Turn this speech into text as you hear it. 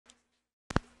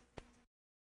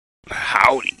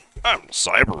I'm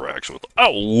Cyberx with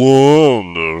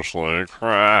outlandishly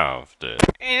crafted.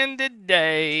 And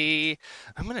today,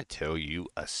 I'm going to tell you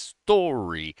a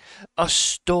story. A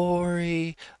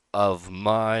story of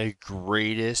my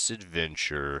greatest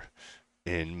adventure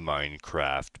in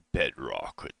Minecraft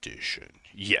Bedrock Edition.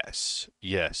 Yes,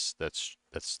 that's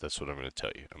what I'm going to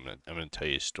tell you. I'm going to tell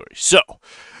you a story. So,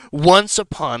 once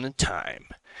upon a time,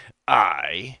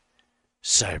 I,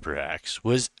 Cybrax,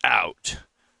 was out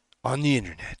on the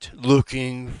internet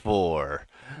looking for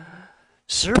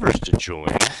servers to join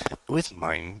with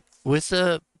Minecraft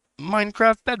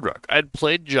Bedrock. I'd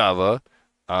played Java,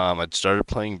 I'd started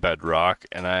playing Bedrock,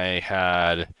 and I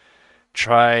had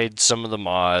tried some of the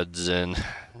mods and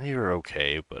they were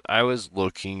okay, but I was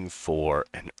looking for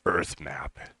an Earth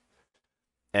map,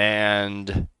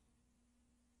 and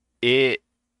it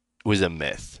was a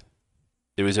myth.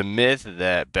 It was a myth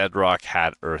that Bedrock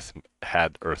had Earth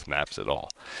maps at all.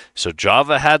 So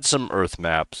Java had some Earth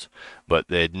maps, but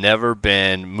they'd never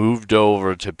been moved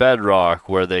over to Bedrock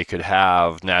where they could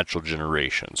have natural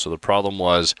generation. So the problem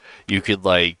was you could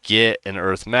like get an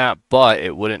Earth map, but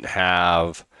it wouldn't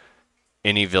have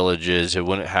any villages, it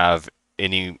wouldn't have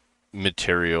any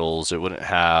materials, it wouldn't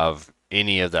have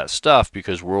any of that stuff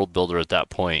because World Builder at that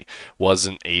point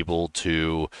wasn't able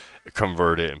to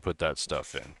convert it and put that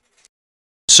stuff in.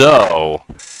 So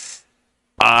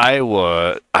I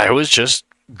was just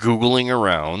googling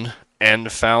around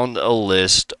and found a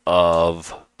list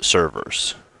of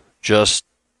servers. Just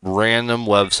random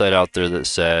website out there that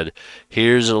said,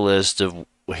 here's a list of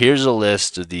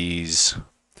these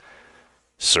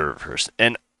servers.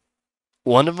 And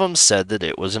one of them said that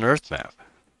it was an Earth map.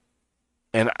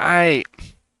 And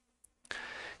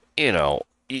you know,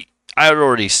 I had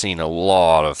already seen a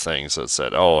lot of things that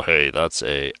said, "Oh, hey, that's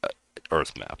a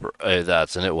Earth map," or "Hey,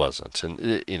 that's," and it wasn't.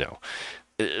 And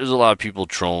there's a lot of people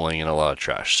trolling and a lot of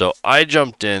trash. So I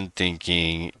jumped in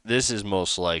thinking this is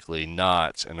most likely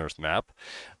not an Earth map.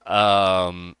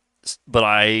 Um, but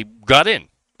I got in.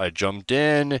 I jumped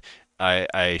in.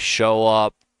 I show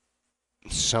up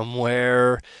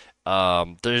somewhere.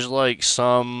 There's like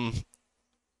some,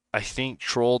 I think,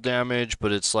 troll damage,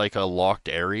 but it's like a locked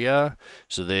area.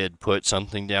 So they had put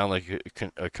something down like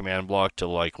a command block to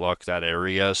like lock that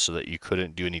area so that you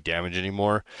couldn't do any damage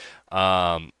anymore.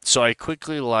 So I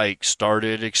quickly like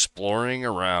started exploring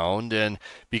around, and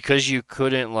because you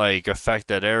couldn't like affect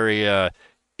that area,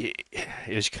 it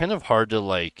was kind of hard to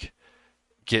like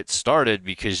get started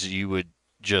because you would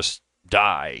just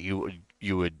die.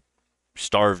 You would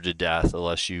starve to death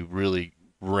unless you really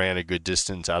ran a good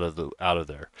distance out of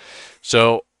there.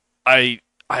 So I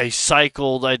I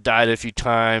cycled, I died a few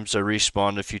times, I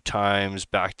respawned a few times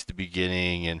back to the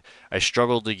beginning, and I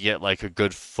struggled to get like a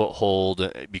good foothold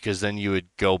because then you would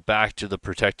go back to the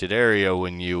protected area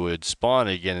when you would spawn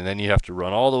again, and then you have to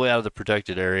run all the way out of the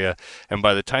protected area, and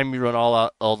by the time you run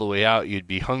all the way out, you'd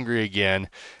be hungry again,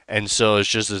 and so it's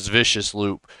just this vicious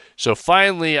loop. So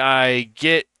finally, I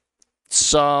get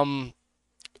some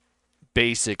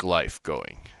basic life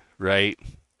going, right?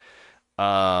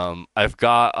 I've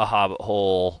got a hobbit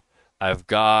hole, I've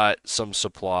got some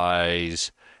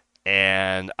supplies,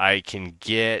 and I can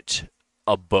get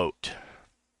a boat.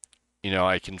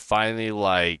 I can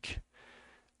finally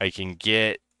I can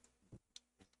get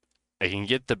I can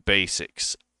get the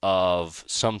basics of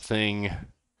something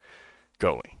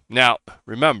going. Now,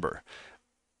 remember,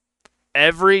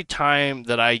 every time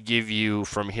that I give you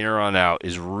from here on out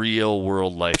is real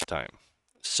world lifetime.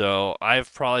 So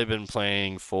I've probably been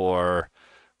playing for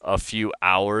a few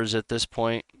hours at this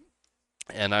point,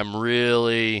 and I'm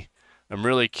really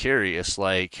curious,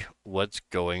 like, what's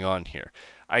going on here.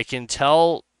 I can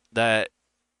tell that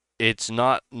it's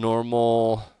not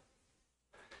normal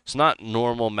it's not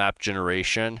normal map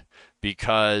generation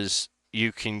because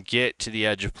you can get to the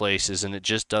edge of places and it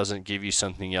just doesn't give you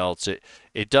something else.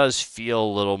 It does feel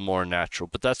a little more natural,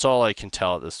 but that's all I can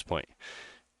tell at this point.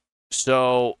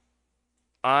 So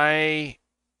I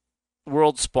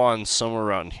world spawned somewhere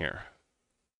around here.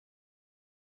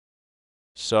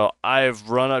 So I've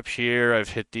run up here, I've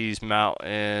hit these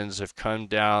mountains, I've come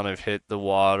down, I've hit the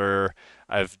water,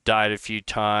 I've died a few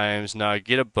times. Now I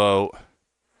get a boat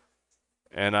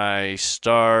and I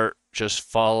start just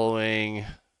following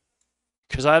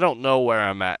because I don't know where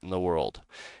I'm at in the world.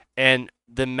 And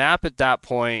the map at that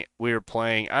point we were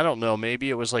playing, I don't know,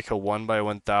 maybe it was like a 1 by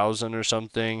 1000 or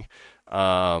something.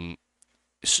 Um,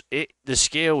 the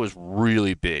scale was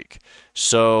really big.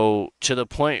 So to the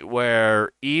point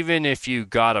where even if you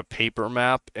got a paper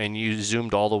map and you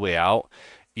zoomed all the way out,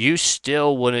 you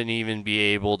still wouldn't even be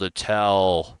able to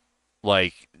tell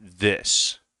like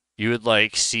this. You would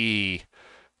like see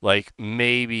Like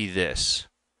maybe this.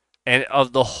 And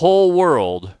of the whole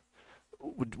world,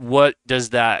 what does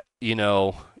that,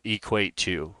 equate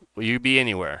to? Will you be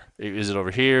anywhere? Is it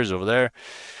over here? Is it over there?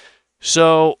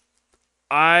 So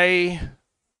I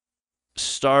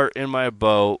start in my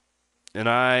boat and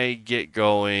I get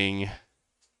going,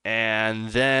 and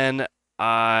then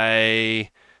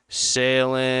I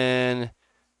sailing,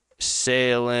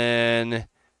 sailing,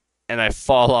 and I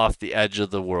fall off the edge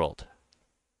of the world.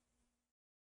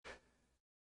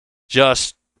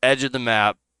 Just edge of the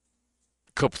map,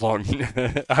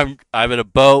 kaplong. I'm in a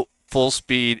boat, full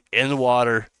speed, in the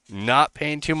water, not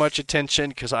paying too much attention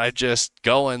because I just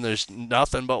going. There's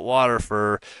nothing but water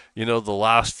for, the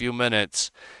last few minutes.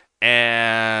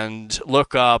 And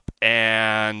look up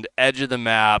and edge of the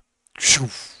map,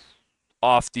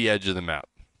 off the edge of the map.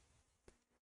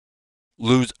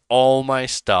 Lose all my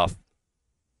stuff.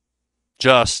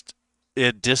 Just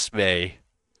in dismay.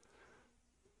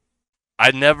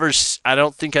 I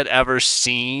don't think I'd ever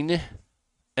seen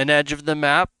an edge of the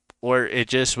map where it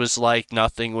just was like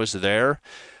nothing was there.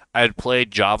 I had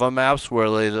played Java maps where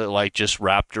they like just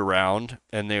wrapped around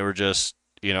and they were just,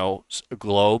 a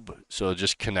globe, so it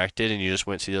just connected and you just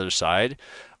went to the other side.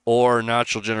 Or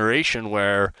natural generation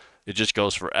where it just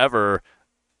goes forever.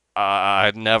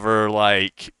 I'd never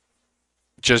like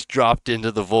just dropped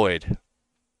into the void.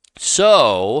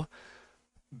 So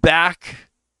back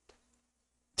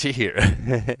to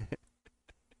here.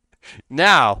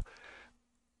 Now,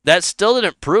 that still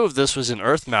didn't prove this was an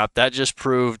Earth map. That just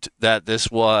proved that this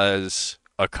was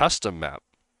a custom map.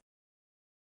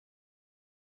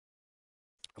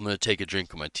 I'm going to take a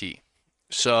drink of my tea.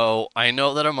 So I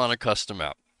know that I'm on a custom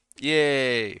map.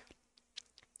 Yay!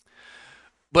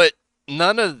 But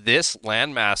none of this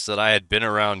landmass that I had been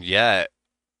around yet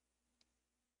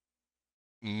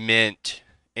meant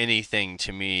anything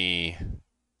to me,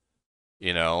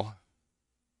 you know?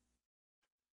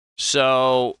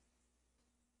 So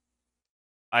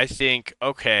I think,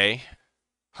 okay,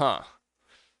 huh.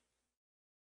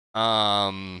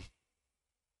 Um,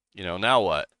 now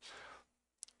what?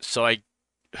 So I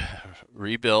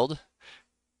rebuild,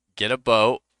 get a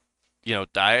boat,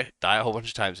 die a whole bunch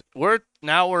of times. We're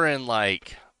in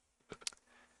like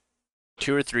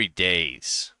 2 or 3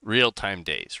 days, real time.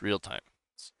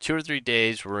 2 or 3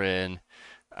 days we're in.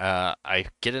 I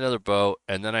get another boat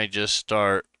and then I just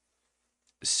start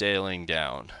sailing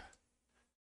down,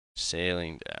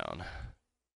 sailing down,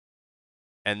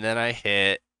 and then I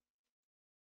hit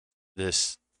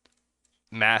this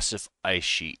massive ice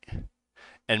sheet.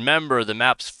 And remember, the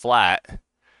map's flat,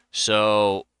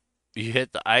 so you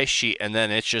hit the ice sheet and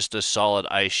then it's just a solid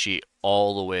ice sheet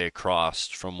all the way across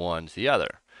from one to the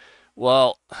other.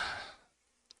 Well,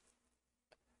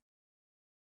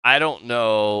 I don't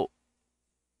know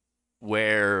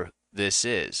where this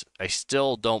is. I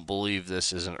still don't believe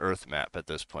this is an Earth map at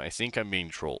this point. I think I'm being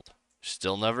trolled.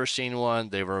 Still never seen one.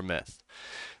 They were a myth.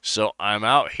 So I'm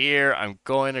out here. I'm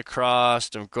going across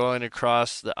the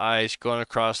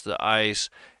ice,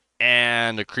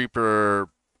 and a creeper,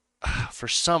 for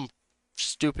some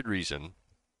stupid reason,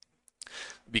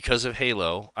 because of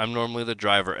Halo, I'm normally the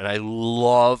driver, and I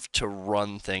love to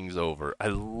run things over. I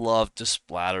love to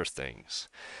splatter things.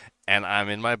 And I'm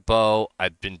in my boat.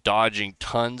 I've been dodging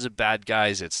tons of bad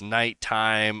guys. It's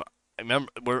nighttime. I'm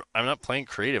not playing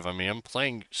creative. I mean, I'm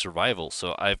playing survival.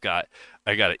 So I got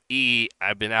to eat.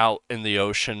 I've been out in the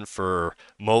ocean for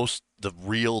most the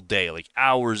real day. Like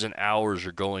hours and hours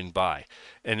are going by.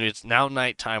 And it's now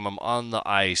nighttime. I'm on the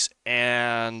ice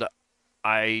and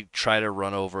I try to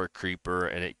run over a creeper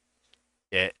and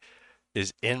it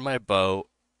is in my boat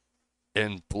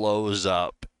and blows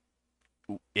up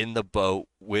in the boat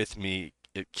with me.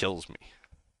 It kills me.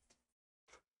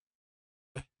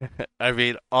 I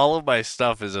mean, all of my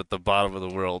stuff is at the bottom of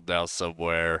the world now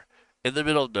somewhere in the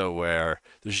middle of nowhere.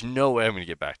 There's no way I'm going to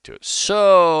get back to it.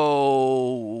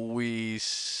 So we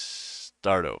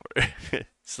start over.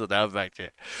 So now I'm back to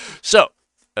it. So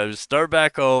I start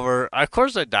back over. Of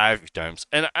course, I die a few times,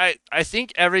 and I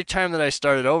think every time that I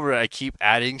started over, I keep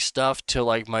adding stuff to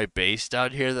like my base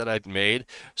down here that I'd made.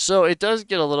 So it does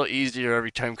get a little easier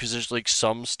every time because there's like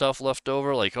some stuff left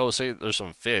over. Like, oh, say there's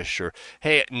some fish, or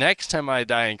hey, next time I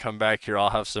die and come back here, I'll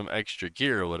have some extra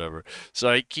gear or whatever. So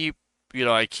I keep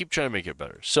trying to make it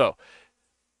better. So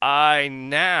I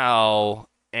now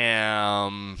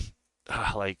am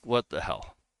like, what the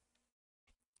hell?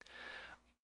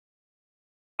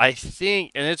 I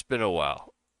think, and it's been a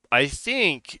while, I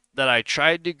think that I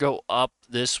tried to go up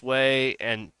this way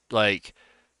and like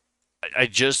I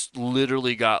just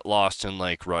literally got lost in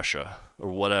like Russia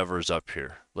or whatever's up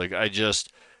here. Like I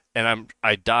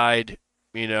died,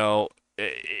 you know,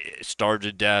 starved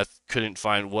to death, couldn't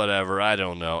find whatever, I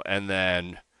don't know, and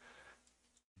then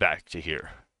back to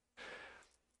here.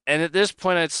 And at this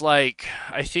point, it's like,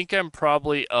 I think I'm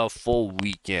probably a full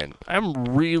weekend. I'm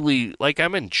really, like,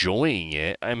 I'm enjoying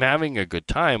it. I'm having a good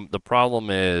time. The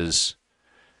problem is,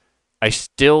 I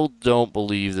still don't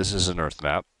believe this is an Earth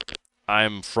map.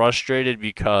 I'm frustrated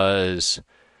because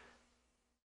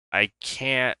I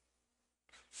can't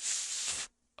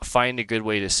find a good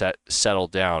way to settle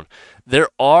down. There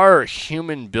are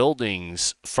human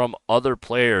buildings from other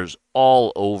players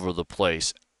all over the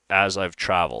place as I've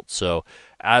traveled. So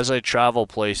as I travel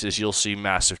places, you'll see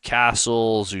massive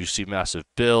castles, you see massive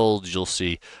builds, you'll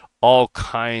see all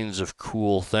kinds of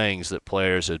cool things that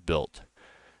players had built.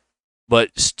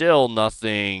 But still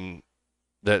nothing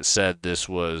that said this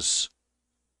was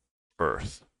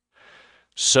Earth.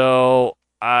 So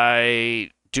I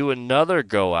do another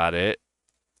go at it,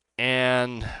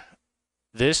 and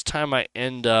this time I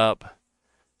end up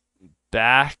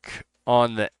back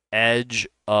on the edge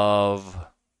of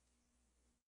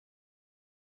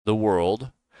the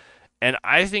world. And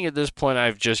I think at this point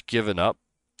I've just given up.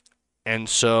 And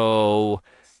so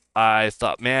I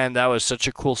thought, man, that was such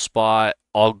a cool spot.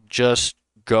 I'll just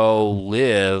go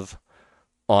live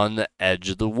on the edge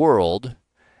of the world,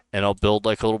 and I'll build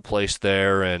like a little place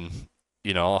there, and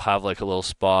I'll have like a little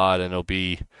spot, and it'll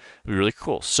be really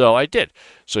cool. So I did.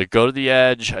 So I go to the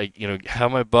edge. I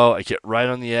have my boat. I get right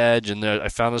on the edge, and there I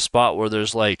found a spot where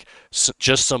there's like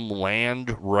just some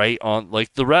land right on like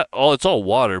it's all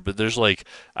water, but there's like,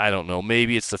 I don't know,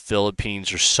 maybe it's the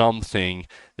Philippines or something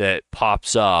that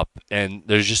pops up, and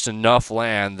there's just enough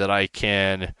land that I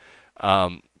can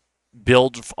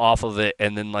build off of it,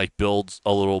 and then like build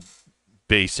a little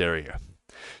base area.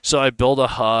 So I build a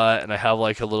hut, and I have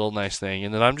like a little nice thing,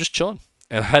 and then I'm just chilling.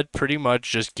 And I had pretty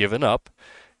much just given up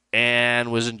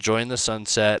and was enjoying the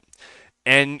sunset.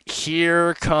 And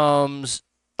here comes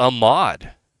a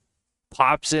mod,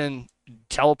 pops in,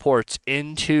 teleports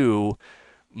into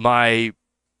my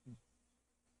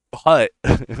hut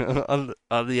on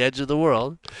the edge of the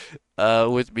world,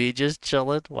 with me just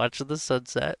chilling, watching the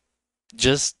sunset,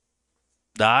 just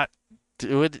not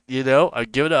doing, I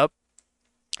give it up.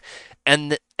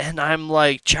 And I'm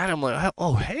like chatting, I'm like,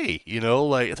 oh hey,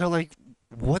 like they're like,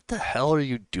 what the hell are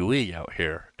you doing out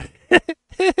here?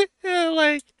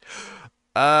 Like,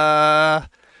 uh,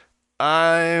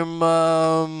 I'm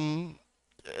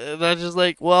and I just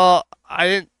like, well,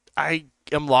 I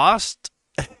am lost.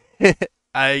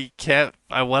 I can't.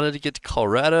 I wanted to get to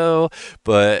Colorado,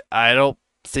 but I don't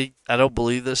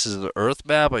believe this is an Earth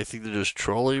map. I think they're just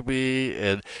trolling me.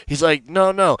 And he's like,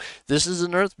 no, no, this is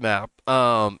an Earth map.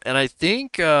 And I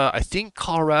think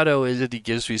Colorado is, and he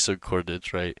gives me some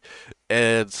coordinates, right?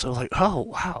 And so I'm like, oh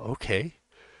wow, okay.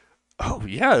 Oh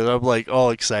yeah, and I'm like all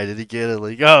excited again, and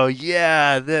like, oh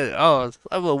yeah, then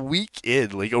I'm a week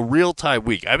in, like a real time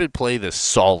week. I've been playing this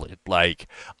solid, like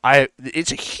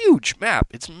it's a huge map,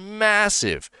 it's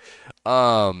massive,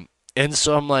 and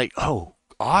so I'm like, oh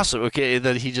awesome, okay, and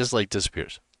then he just like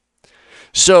disappears.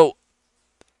 So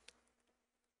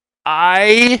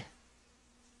I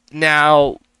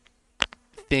now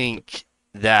think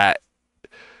that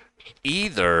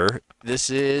either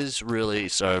this is really,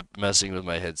 sorry, I'm messing with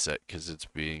my headset because it's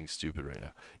being stupid right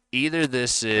now. Either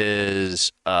this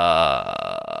is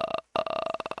I'm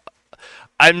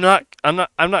not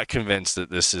convinced that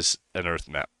this is an Earth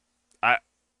map. I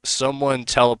Someone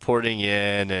teleporting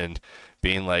in and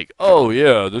being like, "Oh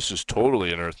yeah, this is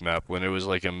totally an Earth map," when it was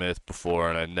like a myth before,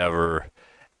 and I never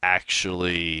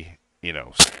actually,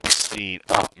 seen.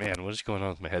 Oh man, what is going on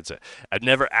with my headset? I've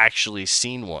never actually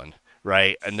seen one,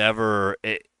 right? I never,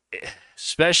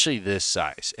 especially this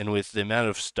size, and with the amount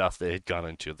of stuff that had gone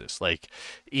into this. Like,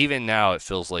 even now, it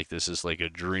feels like this is like a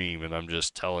dream, and I'm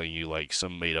just telling you like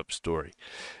some made up story.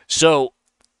 So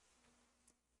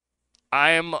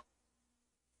I'm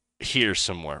here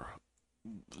somewhere.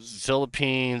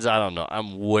 Philippines, I don't know.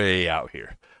 I'm way out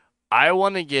here. I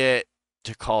want to get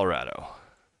to Colorado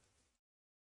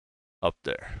up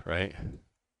there, right?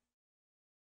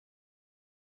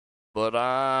 But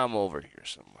I'm over here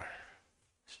somewhere.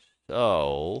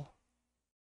 So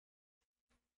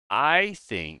I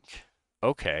think,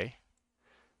 okay,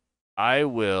 I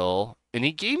will. And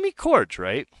he gave me chords,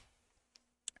 right?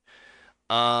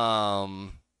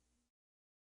 Um,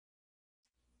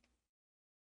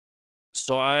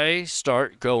 so I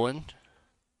start going.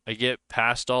 I get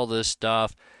past all this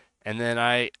stuff, and then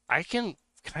I can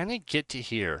kind of get to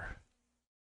here.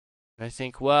 And I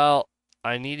think, well,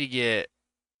 I need to get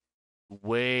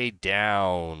way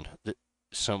down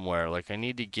somewhere. Like I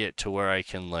need to get to where I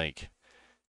can like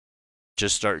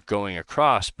just start going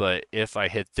across. But if I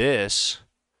hit this,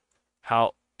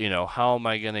 how am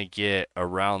I going to get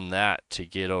around that to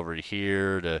get over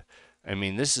here to, I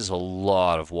mean, this is a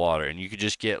lot of water and you could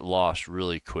just get lost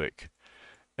really quick.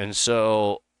 And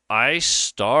so I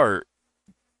start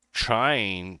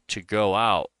trying to go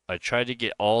out. I tried to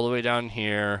get all the way down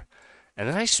here, and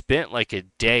then I spent like a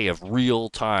day of real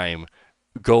time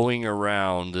going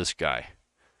around this guy.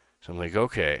 So I'm like,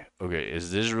 okay,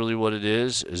 is this really what it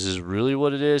is? Is this really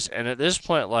what it is? And at this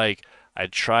point, like, I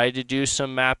tried to do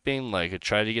some mapping, like I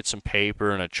tried to get some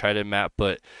paper and I tried to map,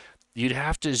 but you'd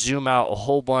have to zoom out a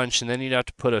whole bunch and then you'd have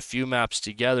to put a few maps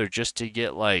together just to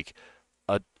get like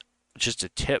a just a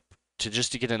tip to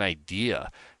just to get an idea.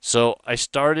 So I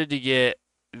started to get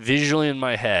visually in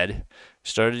my head,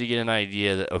 started to get an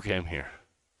idea that okay, I'm here.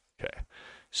 Okay.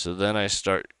 So then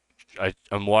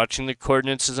I'm watching the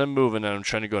coordinates as I'm moving and I'm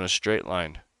trying to go in a straight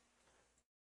line.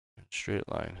 Straight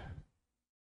line.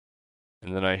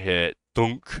 And then I hit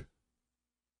thunk.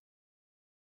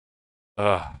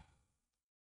 I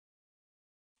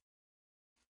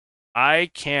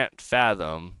can't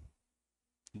fathom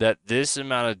that this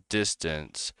amount of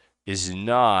distance is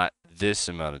not this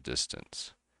amount of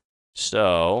distance.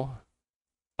 So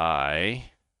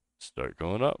I start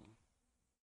going up.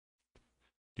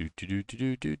 And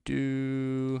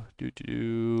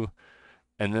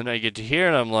then I get to here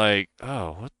and I'm like,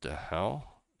 oh, what the hell?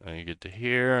 And I get to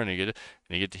here and I get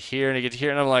to here and I get to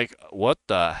here and I'm like, what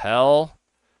the hell?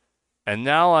 And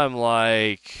now I'm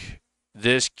like,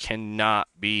 this cannot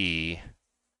be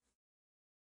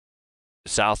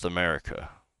South America.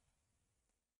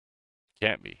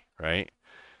 Can't be, right?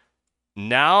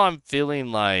 Now I'm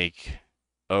feeling like,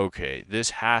 okay, this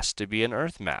has to be an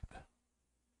Earth map.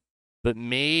 But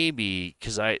maybe,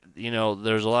 because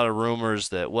there's a lot of rumors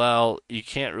that, well, you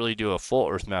can't really do a full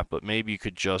Earth map, but maybe you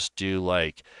could just do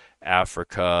like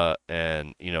Africa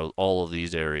and, all of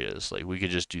these areas. Like we could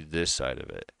just do this side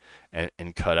of it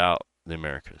and cut out the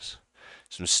Americas.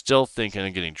 So I'm still thinking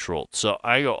of getting trolled. So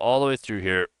I go all the way through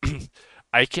here.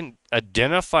 I can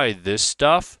identify this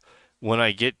stuff when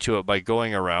I get to it by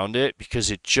going around it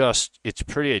because it's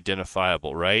pretty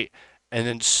identifiable, right? And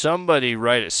then somebody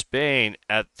right at Spain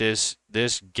at this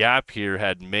gap here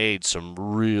had made some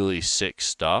really sick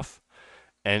stuff.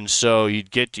 And so you'd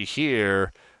get to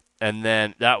here, and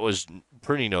then that was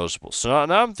pretty noticeable. So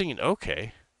now I'm thinking,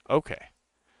 okay,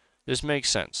 this makes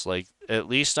sense. Like, at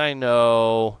least I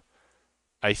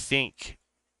think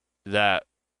that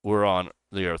we're on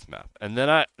the Earth map. And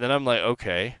then I'm like,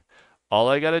 okay, all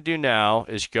I got to do now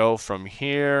is go from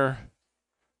here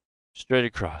straight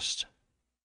across.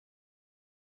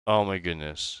 Oh my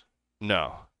goodness.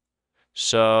 No.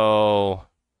 So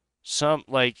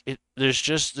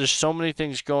there's so many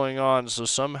things going on, so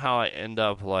somehow I end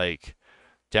up like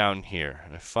down here.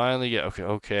 And I finally get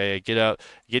okay, I get out,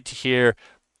 get to here,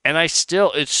 and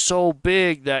it's so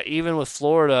big that even with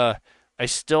Florida, I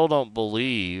still don't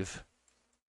believe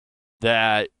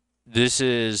that this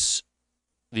is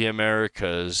the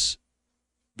Americas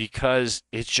because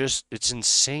it's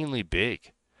insanely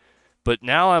big. But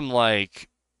now I'm like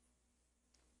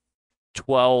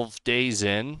 12 days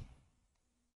in,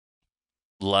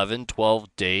 11,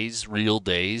 12 days, real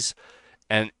days,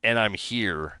 and I'm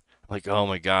here. Like, oh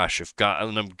my gosh,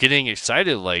 and I'm getting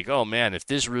excited, like, oh man, if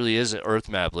this really is an Earth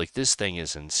map, like this thing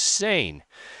is insane.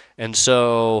 And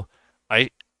so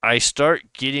I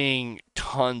start getting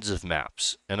tons of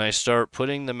maps, and I start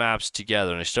putting the maps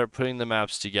together,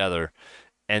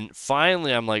 and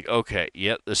finally I'm like, okay,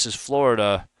 yep, this is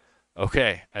Florida.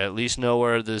 Okay, I at least know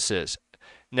where this is.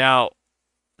 Now,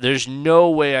 there's no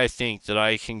way I think that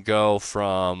I can go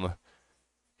from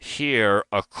here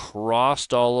across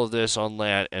all of this on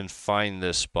land and find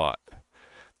this spot.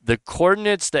 The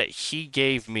coordinates that he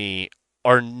gave me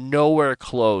are nowhere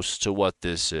close to what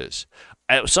this is.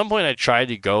 At some point I tried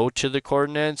to go to the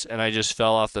coordinates and I just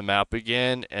fell off the map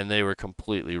again and they were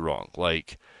completely wrong.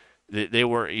 Like they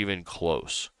weren't even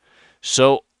close.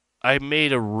 So I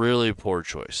made a really poor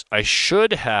choice. I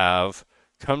should have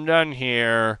come down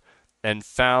here and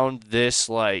found this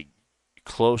like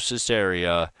closest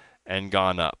area and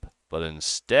gone up. But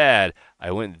instead,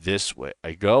 I went this way.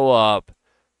 I go up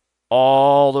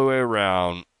all the way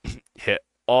around, hit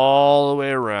all the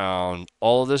way around.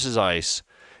 All of this is ice.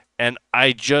 And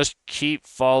I just keep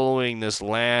following this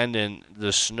land and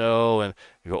the snow and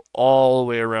go all the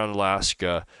way around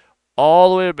Alaska.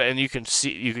 All the way, and you can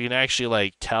actually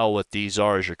like tell what these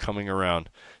are as you're coming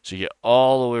around. So you get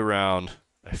all the way around.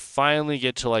 I finally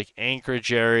get to like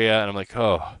Anchorage area, and I'm like,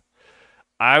 oh,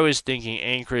 I was thinking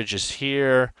Anchorage is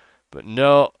here, But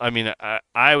no, I mean,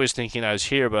 I was thinking I was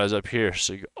here, but I was up here.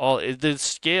 So the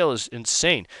scale is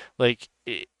insane. Like,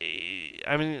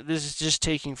 I mean, this is just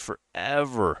taking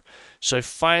forever. So I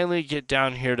finally get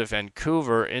down here to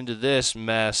Vancouver into this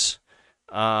mess,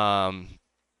 um,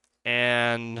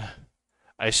 and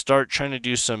I start trying to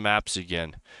do some maps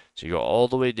again. So you go all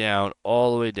the way down,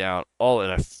 all the way down,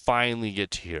 and I finally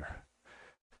get to here.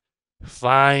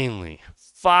 Finally,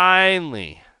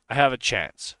 I have a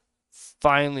chance.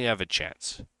 Finally have a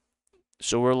chance.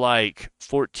 So we're like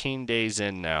 14 days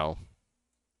in now.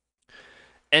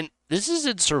 And this is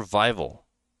in survival.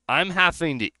 I'm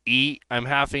having to eat. I'm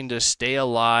having to stay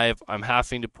alive. I'm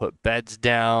having to put beds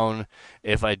down.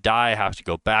 If I die, I have to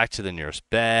go back to the nearest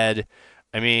bed.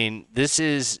 I mean, this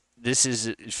is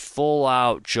full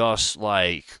out just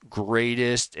like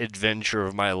greatest adventure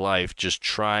of my life, just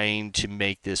trying to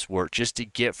make this work, just to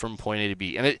get from point A to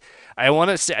B. And I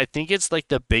want to say, I think it's like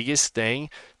the biggest thing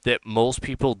that most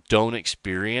people don't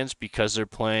experience because they're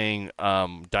playing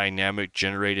dynamic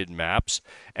generated maps,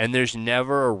 and there's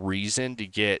never a reason to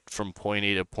get from point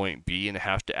A to point B and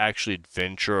have to actually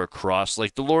adventure across.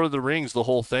 Like the Lord of the Rings, the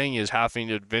whole thing is having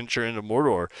to adventure into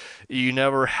Mordor. You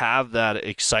never have that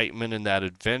excitement and that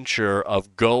adventure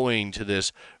of going to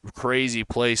this crazy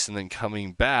place and then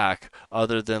coming back,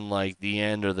 other than like the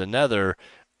end or the nether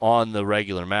on the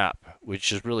regular map,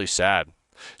 which is really sad.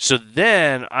 So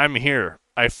then I'm here.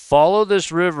 I follow this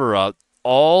river up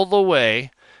all the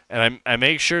way, and I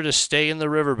make sure to stay in the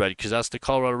riverbed because that's the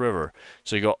Colorado River.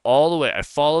 So you go all the way. I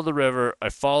follow the river. I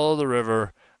follow the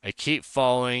river. I keep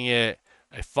following it.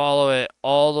 I follow it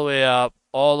all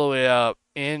the way up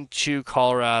into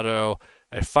Colorado.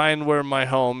 I find where my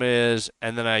home is,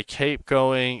 and then I keep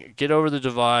going, get over the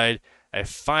divide. I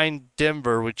find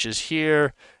Denver, which is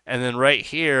here, and then right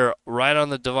here, right on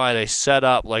the divide, I set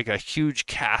up like a huge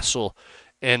castle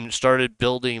and started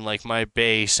building like my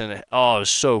base. And oh, it was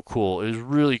so cool. It was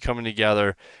really coming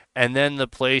together. And then the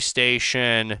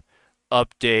PlayStation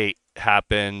update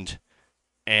happened,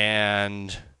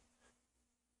 and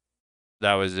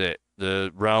that was it.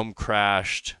 The realm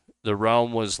crashed. The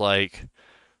realm was like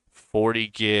 40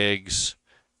 gigs,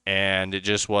 and it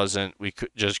just wasn't.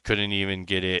 Just couldn't even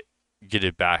get it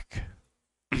back.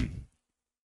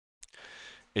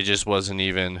 It just wasn't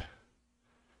even.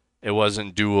 It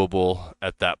wasn't doable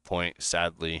at that point,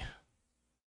 sadly.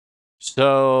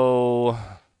 So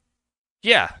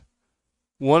yeah,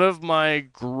 one of my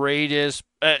greatest,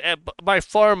 by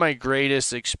far my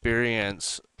greatest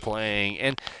experience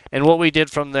playing. And what we did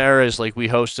from there is like we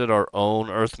hosted our own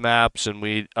Earth maps, and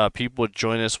we people would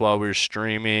join us while we were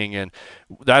streaming, and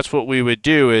that's what we would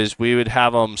do is we would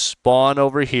have them spawn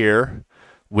over here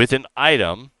with an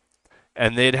item,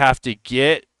 and they'd have to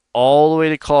get all the way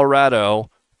to Colorado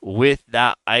with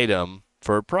that item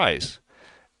for a price.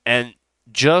 And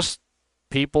just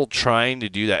people trying to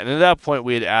do that. And at that point,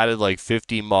 we had added like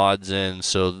 50 mods in,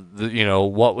 so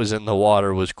what was in the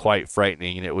water was quite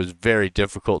frightening, and it was very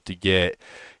difficult to get,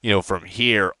 from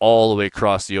here all the way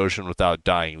across the ocean without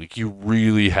dying. Like you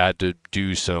really had to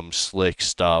do some slick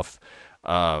stuff.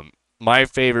 My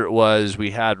favorite was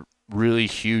we had really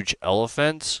huge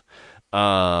elephants.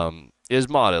 Is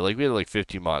modded. Like we had like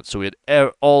 50 mods, so we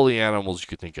had all the animals you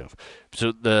could think of.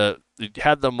 So you had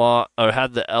had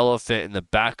the elephant in the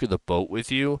back of the boat with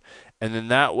you, and then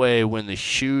that way, when the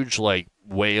huge like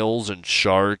whales and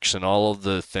sharks and all of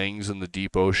the things in the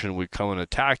deep ocean would come and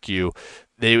attack you,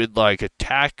 they would like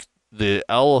attack the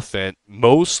elephant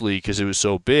mostly because it was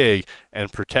so big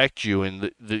and protect you,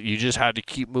 and you just had to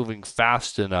keep moving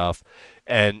fast enough,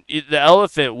 and the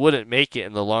elephant wouldn't make it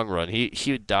in the long run.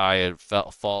 He would die and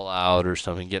fall out or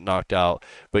something, get knocked out.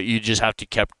 But you just have to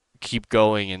keep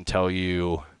going until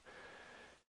till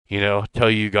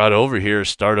you got over here,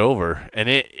 start over. And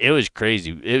it was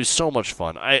crazy. It was so much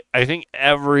fun. I think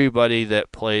everybody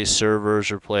that plays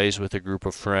servers or plays with a group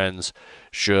of friends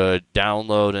should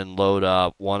download and load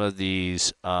up one of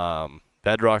these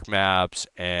Bedrock maps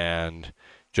and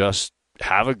just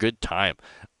have a good time.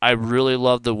 I really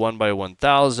love the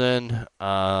 1x1000.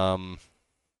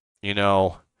 You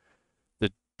know,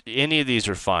 the any of these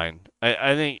are fine.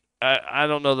 I think I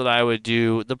don't know that I would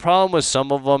do. The problem with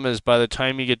some of them is by the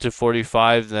time you get to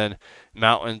 45, then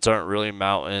mountains aren't really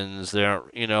mountains. They aren't,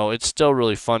 it's still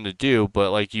really fun to do,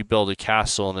 but like you build a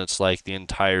castle and it's like the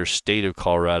entire state of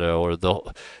Colorado or the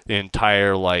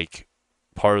entire like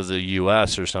part of the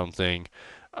US or something.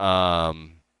 But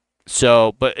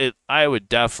I would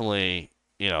definitely,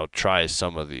 try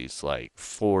some of these like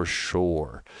for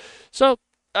sure. So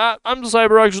I'm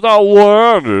Cyberx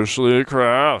outlandishly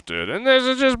crafted, and this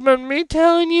has just been me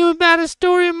telling you about a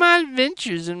story of my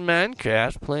adventures in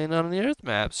Minecraft playing on the Earth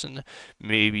maps, and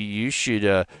maybe you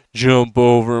should jump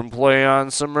over and play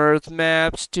on some Earth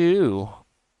maps too.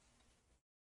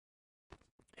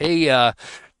 Hey,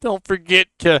 don't forget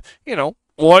to,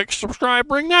 like,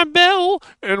 subscribe, ring that bell,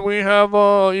 and we have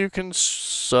you can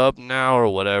sub now or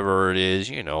whatever it is,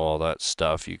 all that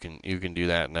stuff. You can do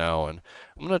that now, and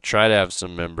I'm gonna try to have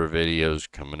some member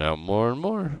videos coming out more and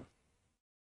more.